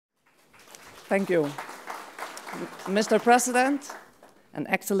Thank you. Mr. President and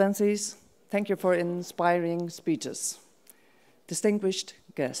Excellencies, thank you for inspiring speeches. Distinguished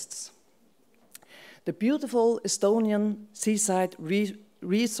guests, the beautiful Estonian seaside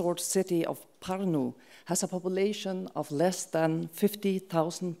resort city of Pärnu has a population of less than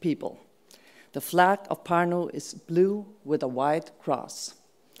 50,000 people. The flag of Pärnu is blue with a white cross.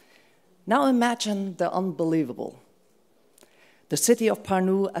 Now imagine the unbelievable. The city of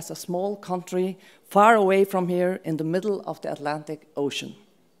Pärnu as a small country far away from here in the middle of the Atlantic Ocean.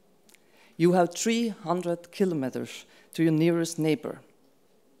 You have 300 kilometers to your nearest neighbor.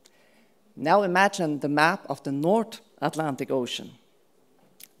 Now imagine the map of the North Atlantic Ocean.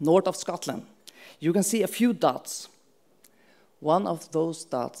 North of Scotland, you can see a few dots. One of those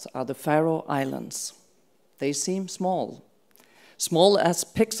dots are the Faroe Islands. They seem small, small as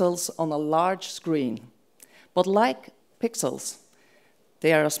pixels on a large screen. But like pixels,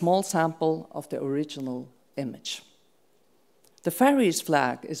 they are a small sample of the original image. The Faroese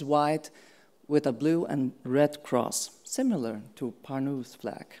flag is white with a blue and red cross, similar to Pärnu's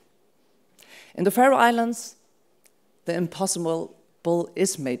flag. In the Faroe Islands, the impossible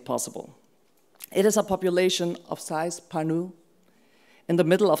is made possible. It is a population of size Pärnu, in the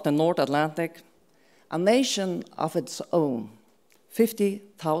middle of the North Atlantic, a nation of its own,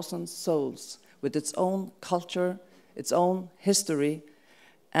 50,000 souls with its own culture, its own history,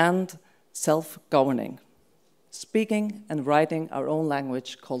 and self-governing, speaking and writing our own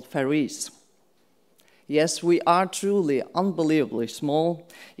language called Faroese. Yes, we are truly unbelievably small,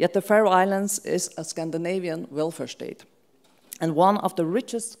 yet the Faroe Islands is a Scandinavian welfare state and one of the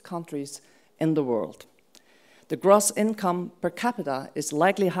richest countries in the world. The gross income per capita is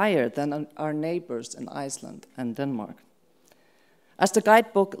likely higher than our neighbors in Iceland and Denmark. As the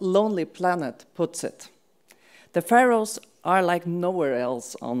guidebook Lonely Planet puts it, the Faroes are like nowhere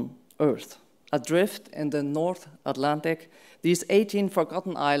else on Earth. Adrift in the North Atlantic, these 18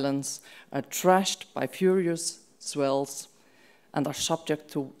 forgotten islands are trashed by furious swells and are subject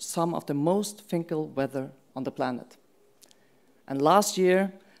to some of the most fickle weather on the planet. And last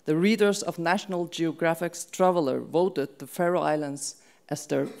year, the readers of National Geographic's Traveler voted the Faroe Islands as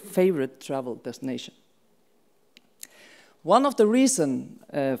their favorite travel destination. One of the reasons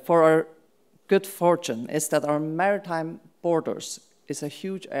for our good fortune is that our maritime borders is a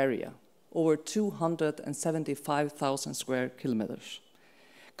huge area, over 275,000 square kilometers.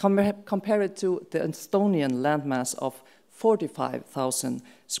 Compared to the Estonian landmass of 45,000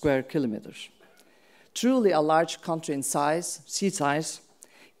 square kilometers. Truly a large country in size, sea size,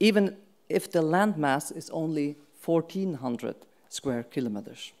 even if the landmass is only 1,400 square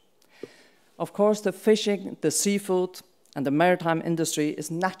kilometers. Of course, the fishing, the seafood, and the maritime industry is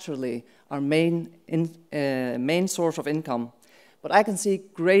naturally our main source of income. But I can see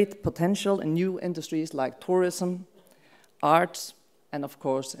great potential in new industries like tourism, arts, and of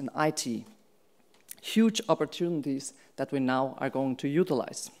course in IT. Huge opportunities that we now are going to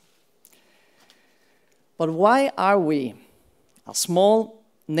utilize. But why are we, a small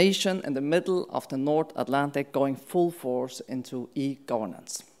nation in the middle of the North Atlantic, going full force into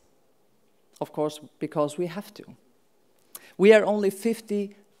e-governance? Of course, because we have to. We are only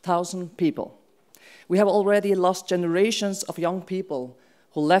 50,000 people. We have already lost generations of young people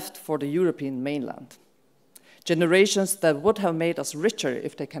who left for the European mainland. Generations that would have made us richer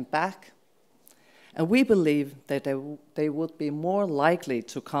if they came back. And we believe that they would be more likely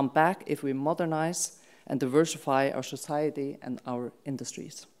to come back if we modernize and diversify our society and our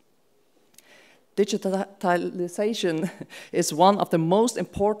industries. Digitalization is one of the most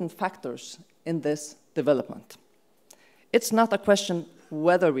important factors in this development. It's not a question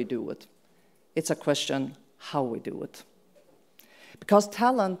whether we do it, it's a question how we do it. Because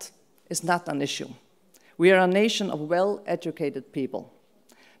talent is not an issue. We are a nation of well-educated people.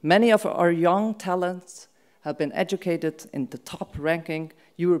 Many of our young talents have been educated in the top-ranking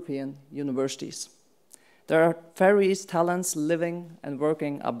European universities. There are Faroese talents living and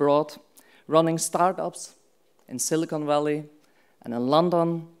working abroad, running startups in Silicon Valley and in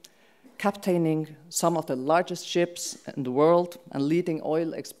London, captaining some of the largest ships in the world and leading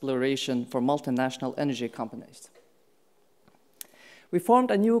oil exploration for multinational energy companies. We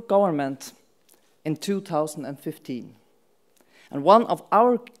formed a new government in 2015, and one of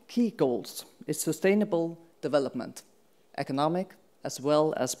our key goals is sustainable development, economic as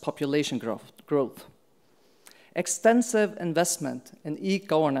well as population growth. Extensive investment in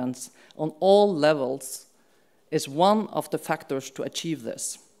e-governance on all levels is one of the factors to achieve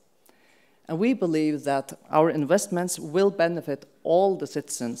this. And we believe that our investments will benefit all the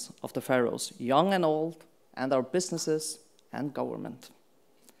citizens of the Faroes, young and old, and our businesses and government.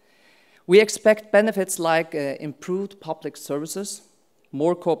 We expect benefits like improved public services,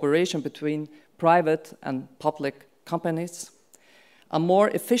 more cooperation between private and public companies, a more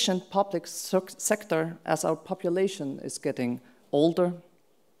efficient public sector as our population is getting older.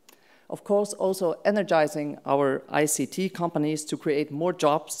 Of course, also energizing our ICT companies to create more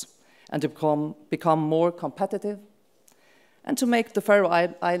jobs and to become more competitive, and to make the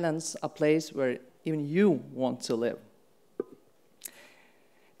Faroe Islands a place where even you want to live.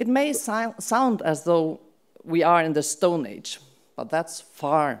 It may sound as though we are in the Stone Age, but that's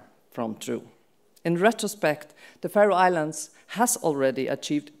far from true. In retrospect, the Faroe Islands has already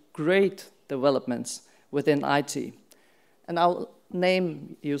achieved great developments within IT, and I'll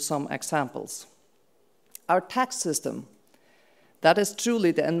name you some examples. Our tax system, that is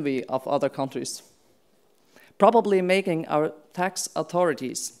truly the envy of other countries, probably making our tax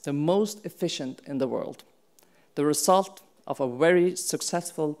authorities the most efficient in the world, the result of a very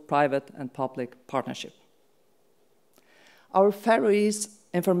successful private and public partnership. Our Faroese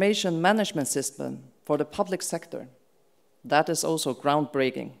information management system for the public sector, that is also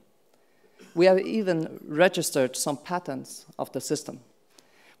groundbreaking. We have even registered some patents of the system.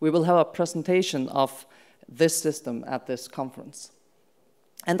 We will have a presentation of this system at this conference.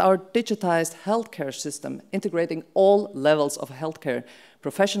 And our digitized healthcare system, integrating all levels of healthcare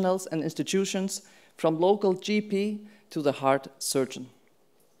professionals and institutions, from local GP to the heart surgeon.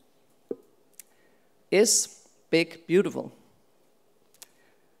 Is big beautiful?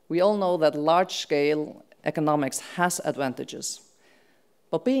 We all know that large-scale economics has advantages,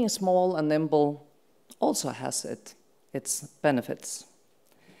 but being small and nimble also has its benefits.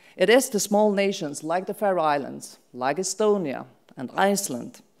 It is the small nations like the Faroe Islands, like Estonia and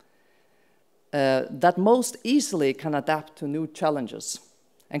Iceland, that most easily can adapt to new challenges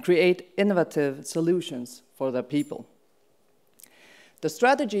and create innovative solutions for their people. The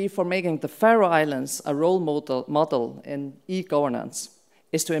strategy for making the Faroe Islands a role model in e-governance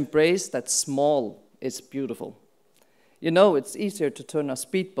is to embrace that small is beautiful. You know, it's easier to turn a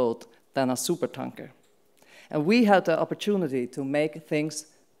speedboat than a supertanker. And we have the opportunity to make things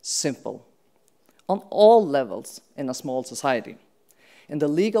simple on all levels in a small society, in the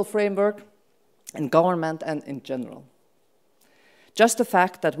legal framework, in government, and in general. Just the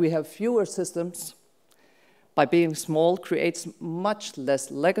fact that we have fewer systems by being small creates much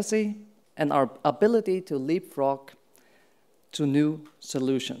less legacy and our ability to leapfrog to new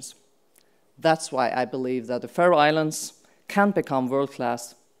solutions. That's why I believe that the Faroe Islands can become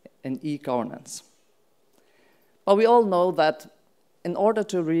world-class in e-governance. But we all know that in order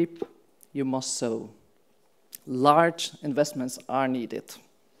to reap, you must sow. Large investments are needed.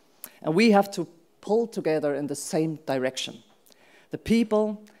 And we have to pull together in the same direction. The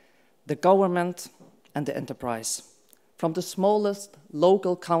people, the government, and the enterprise. From the smallest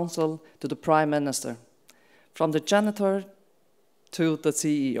local council to the prime minister. From the janitor to the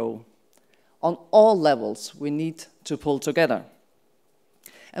CEO. On all levels, we need to pull together.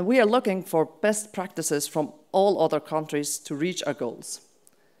 And we are looking for best practices from all other countries to reach our goals.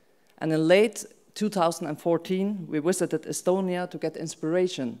 And in late 2014, we visited Estonia to get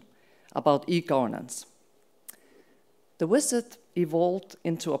inspiration about e-governance. The visit evolved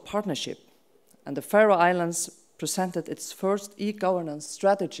into a partnership, and the Faroe Islands presented its first e-governance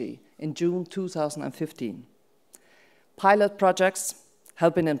strategy in June 2015. Pilot projects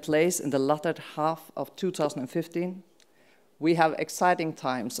have been in place in the latter half of 2015. We have exciting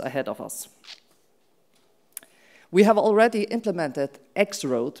times ahead of us. We have already implemented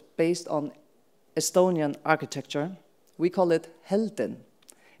X-Road based on Estonian architecture. We call it Helden.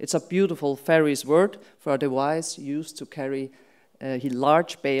 It's a beautiful Faroese word for a device used to carry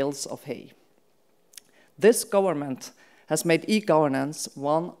large bales of hay. This government has made e-governance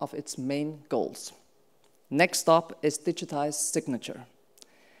one of its main goals. Next up is digitized signature.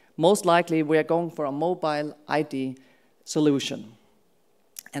 Most likely, we are going for a mobile ID solution.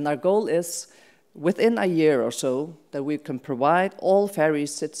 And our goal is, within a year or so, that we can provide all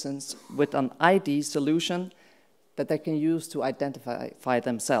Faroese citizens with an ID solution that they can use to identify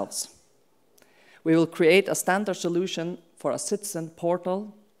themselves. We will create a standard solution for a citizen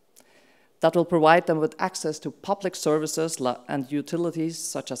portal that will provide them with access to public services and utilities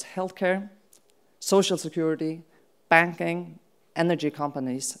such as healthcare, social security, banking, energy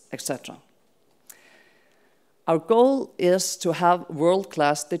companies, etc. Our goal is to have a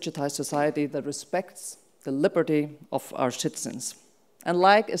world-class digitized society that respects the liberty of our citizens. And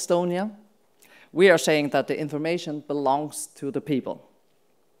like Estonia, we are saying that the information belongs to the people.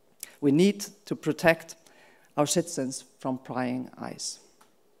 We need to protect our citizens from prying eyes.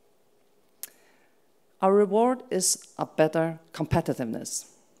 Our reward is a better competitiveness.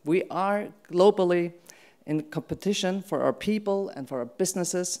 We are globally in competition for our people and for our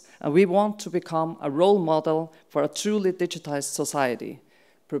businesses, and we want to become a role model for a truly digitized society,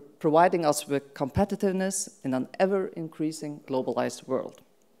 providing us with competitiveness in an ever-increasing globalized world.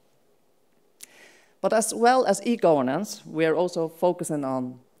 But as well as e-governance, we are also focusing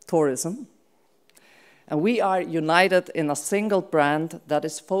on tourism. And we are united in a single brand that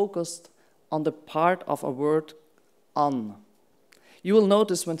is focused on the part of a word, on. You will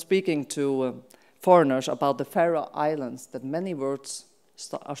notice when speaking to foreigners about the Faroe Islands that many words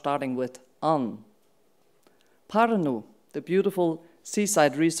are starting with on. Parnu, the beautiful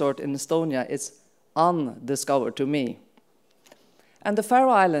seaside resort in Estonia, is undiscovered to me. And the Faroe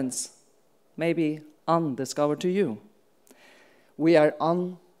Islands may be undiscovered to you. We are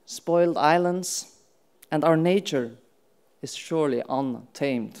unspoiled islands, and our nature is surely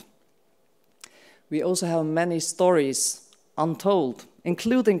untamed. We also have many stories untold,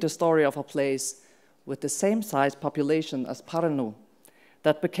 including the story of a place with the same size population as Parnu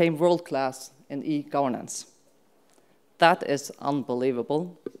that became world-class in e-governance. That is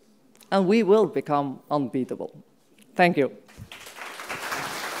unbelievable, and we will become unbeatable. Thank you.